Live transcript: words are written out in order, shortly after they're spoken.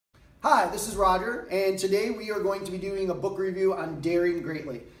Hi, this is Roger, and today we are going to be doing a book review on Daring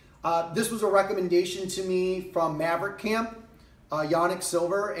Greatly. This was a recommendation to me from Maverick Camp, Yannick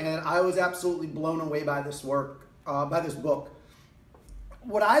Silver, and I was absolutely blown away by this book.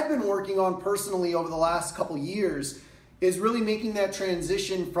 What I've been working on personally over the last couple years is really making that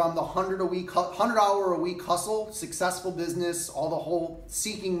transition from the 100-hour a week hustle, successful business, all the whole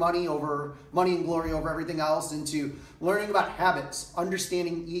seeking money and glory over everything else, into learning about habits,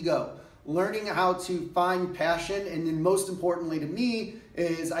 understanding ego, learning how to find passion, and then most importantly to me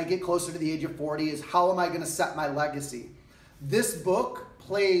is I get closer to the age of 40 is how am I going to set my legacy? This book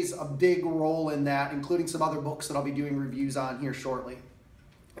plays a big role in that, including some other books that I'll be doing reviews on here shortly.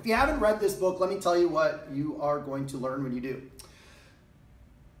 If you haven't read this book, let me tell you what you are going to learn when you do.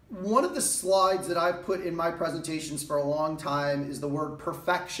 One of the slides that I've put in my presentations for a long time is the word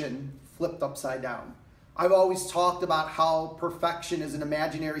perfection flipped upside down. I've always talked about how perfection is an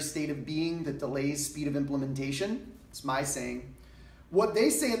imaginary state of being that delays speed of implementation. It's my saying. What they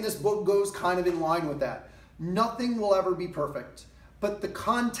say in this book goes kind of in line with that. Nothing will ever be perfect, but the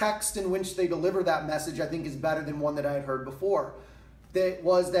context in which they deliver that message I think is better than one that I had heard before. That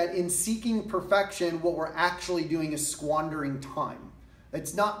was that in seeking perfection, what we're actually doing is squandering time.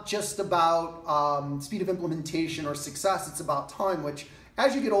 It's not just about speed of implementation or success, it's about time, which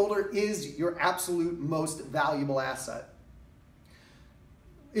as you get older is your absolute most valuable asset.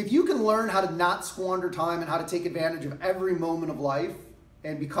 If you can learn how to not squander time and how to take advantage of every moment of life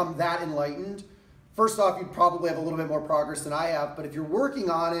and become that enlightened, first off, you'd probably have a little bit more progress than I have, but if you're working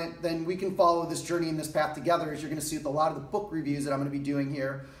on it, then we can follow this journey and this path together, as you're going to see with a lot of the book reviews that I'm going to be doing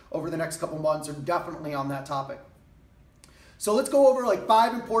here over the next couple months are definitely on that topic. So let's go over like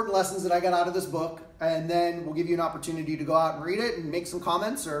 5 important lessons that I got out of this book, and then we'll give you an opportunity to go out and read it and make some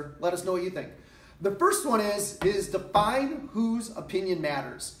comments or let us know what you think. The first one is define whose opinion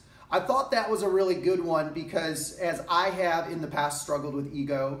matters. I thought that was a really good one because as I have in the past struggled with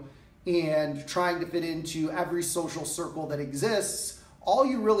ego and trying to fit into every social circle that exists, all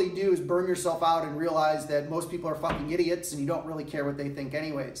you really do is burn yourself out and realize that most people are fucking idiots and you don't really care what they think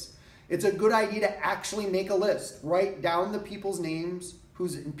anyways. It's a good idea to actually make a list. Write down the people's names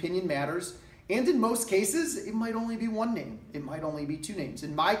whose opinion matters. And in most cases, it might only be one name. It might only be 2 names.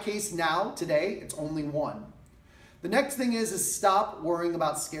 In my case now, today, it's only 1. The next thing is stop worrying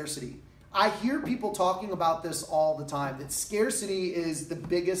about scarcity. I hear people talking about this all the time, that scarcity is the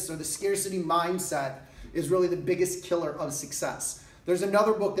biggest, or the scarcity mindset is really the biggest killer of success. There's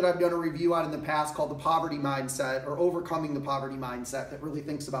another book that I've done a review on in the past called The Poverty Mindset, or Overcoming the Poverty Mindset, that really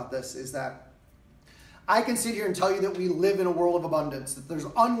thinks about this, is that I can sit here and tell you that we live in a world of abundance, that there's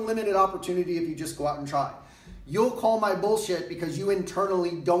unlimited opportunity if you just go out and try. You'll call my bullshit because you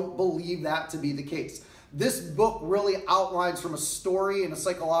internally don't believe that to be the case. This book really outlines from a story and a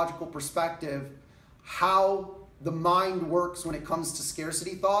psychological perspective how the mind works when it comes to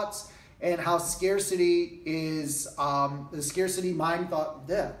scarcity thoughts and how scarcity is, the scarcity mind thought,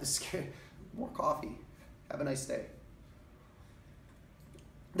 more coffee, have a nice day.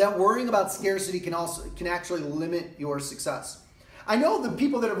 That worrying about scarcity can actually limit your success. I know the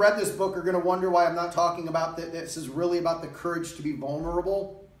people that have read this book are going to wonder why I'm not talking about that. This is really about the courage to be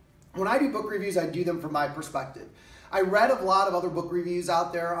vulnerable. When I do book reviews, I do them from my perspective. I read a lot of other book reviews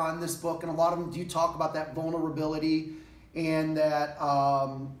out there on this book, and a lot of them do talk about that vulnerability and that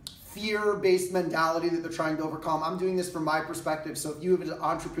fear-based mentality that they're trying to overcome. I'm doing this from my perspective, so if you have an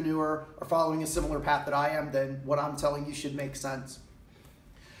entrepreneur or following a similar path that I am, then what I'm telling you should make sense.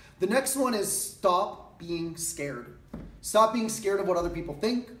 The next one is stop being scared. Stop being scared of what other people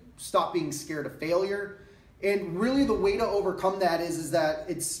think. Stop being scared of failure. And really the way to overcome that is that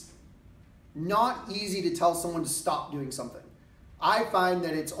it's not easy to tell someone to stop doing something. I find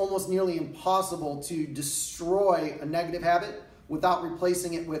that it's almost nearly impossible to destroy a negative habit without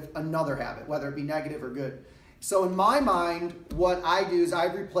replacing it with another habit, whether it be negative or good. So in my mind, what I do is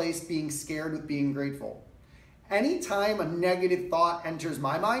I've replaced being scared with being grateful. Anytime a negative thought enters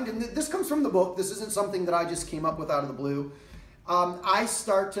my mind, and this comes from the book, this isn't something that I just came up with out of the blue, I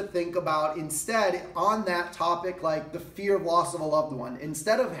start to think about instead on that topic, like the fear of loss of a loved one.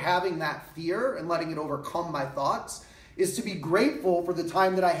 Instead of having that fear and letting it overcome my thoughts, is to be grateful for the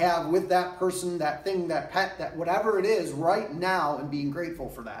time that I have with that person, that thing, that pet, that whatever it is right now, and being grateful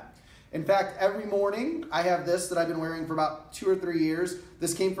for that. In fact, every morning I have this that I've been wearing for about 2 or 3 years.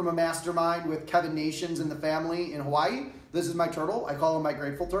 This came from a mastermind with Kevin Nations and the family in Hawaii. This is my turtle. I call him my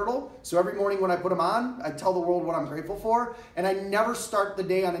grateful turtle. So every morning when I put him on, I tell the world what I'm grateful for. And I never start the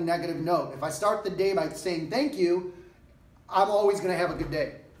day on a negative note. If I start the day by saying thank you, I'm always going to have a good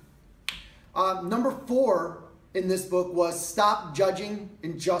day. Number 4 in this book was stop judging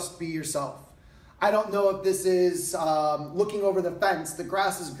and just be yourself. I don't know if this is looking over the fence, the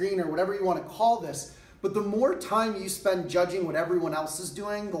grass is greener, whatever you want to call this, but the more time you spend judging what everyone else is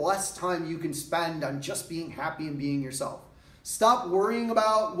doing, the less time you can spend on just being happy and being yourself. Stop worrying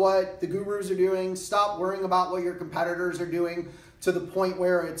about what the gurus are doing. Stop worrying about what your competitors are doing to the point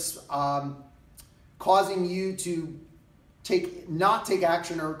where it's causing you to not take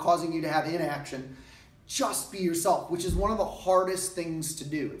action or causing you to have inaction. Just be yourself, which is one of the hardest things to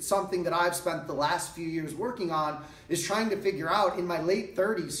do. It's something that I've spent the last few years working on, is trying to figure out in my late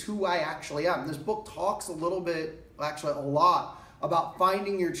 30s who I actually am. This book talks a little bit, actually a lot, about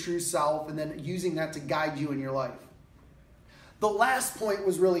finding your true self and then using that to guide you in your life. The last point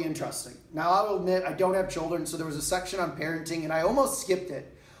was really interesting. Now, I will admit I don't have children, so there was a section on parenting and I almost skipped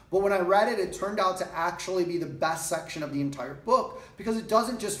it. But when I read it, it turned out to actually be the best section of the entire book, because it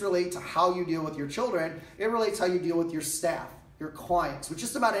doesn't just relate to how you deal with your children, it relates how you deal with your staff, your clients, with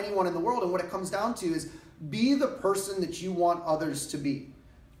just about anyone in the world. And what it comes down to is be the person that you want others to be.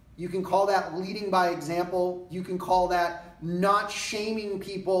 You can call that leading by example. You can call that not shaming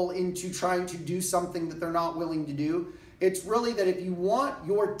people into trying to do something that they're not willing to do. It's really that if you want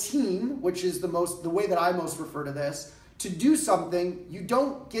your team, which is the way that I most refer to this, to do something, you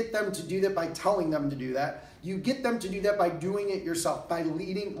don't get them to do that by telling them to do that. You get them to do that by doing it yourself, by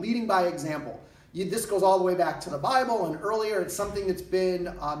leading by example. This goes all the way back to the Bible and earlier. It's something that's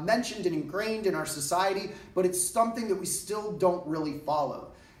been mentioned and ingrained in our society, but it's something that we still don't really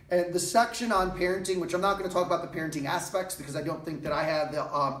follow. And the section on parenting, which I'm not going to talk about the parenting aspects because I don't think that I have the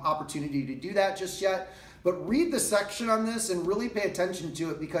opportunity to do that just yet, but read the section on this and really pay attention to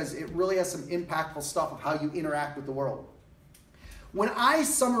it because it really has some impactful stuff of how you interact with the world. When I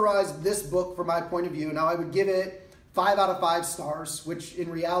summarized this book from my point of view, now I would give it 5 out of 5 stars, which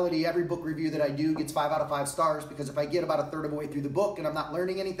in reality, every book review that I do gets 5 out of 5 stars, because if I get about a third of the way through the book and I'm not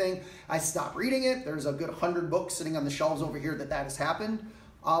learning anything, I stop reading it. There's a good 100 books sitting on the shelves over here that has happened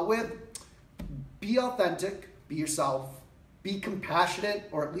with. Be authentic, be yourself, be compassionate,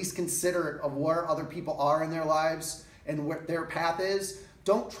 or at least considerate of where other people are in their lives and what their path is.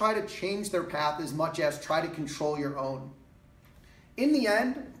 Don't try to change their path as much as try to control your own. In the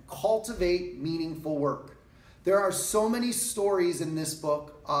end, cultivate meaningful work. There are so many stories in this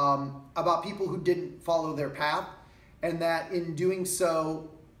book about people who didn't follow their path, and that in doing so,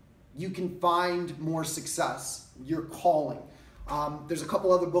 you can find more success, your calling. There's a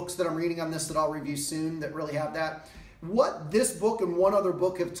couple other books that I'm reading on this that I'll review soon that really have that. What this book and one other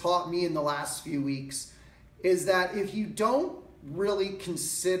book have taught me in the last few weeks is that if you don't really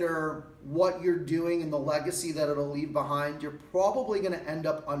consider what you're doing and the legacy that it'll leave behind, you're probably going to end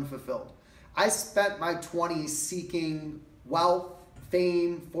up unfulfilled. I spent my 20s seeking wealth,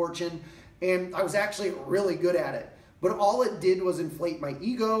 fame, fortune, and I was actually really good at it. But all it did was inflate my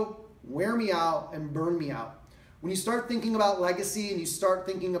ego, wear me out, and burn me out. When you start thinking about legacy and you start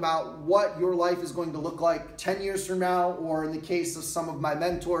thinking about what your life is going to look like 10 years from now, or in the case of some of my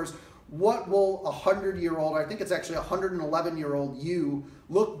mentors, what will a 100-year-old, I think it's actually a 111-year-old you,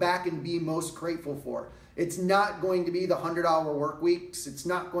 look back and be most grateful for? It's not going to be the 100-hour work weeks. It's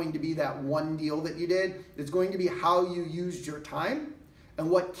not going to be that one deal that you did. It's going to be how you used your time and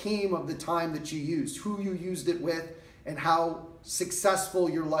what came of the time that you used, who you used it with, and how successful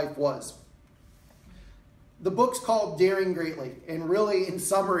your life was. The book's called Daring Greatly, and really, in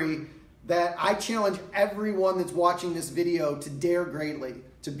summary, that I challenge everyone that's watching this video to dare greatly,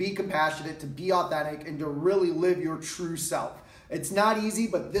 to be compassionate, to be authentic, and to really live your true self. It's not easy,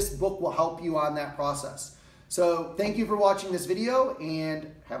 but this book will help you on that process. So thank you for watching this video,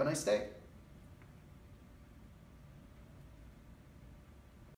 and have a nice day.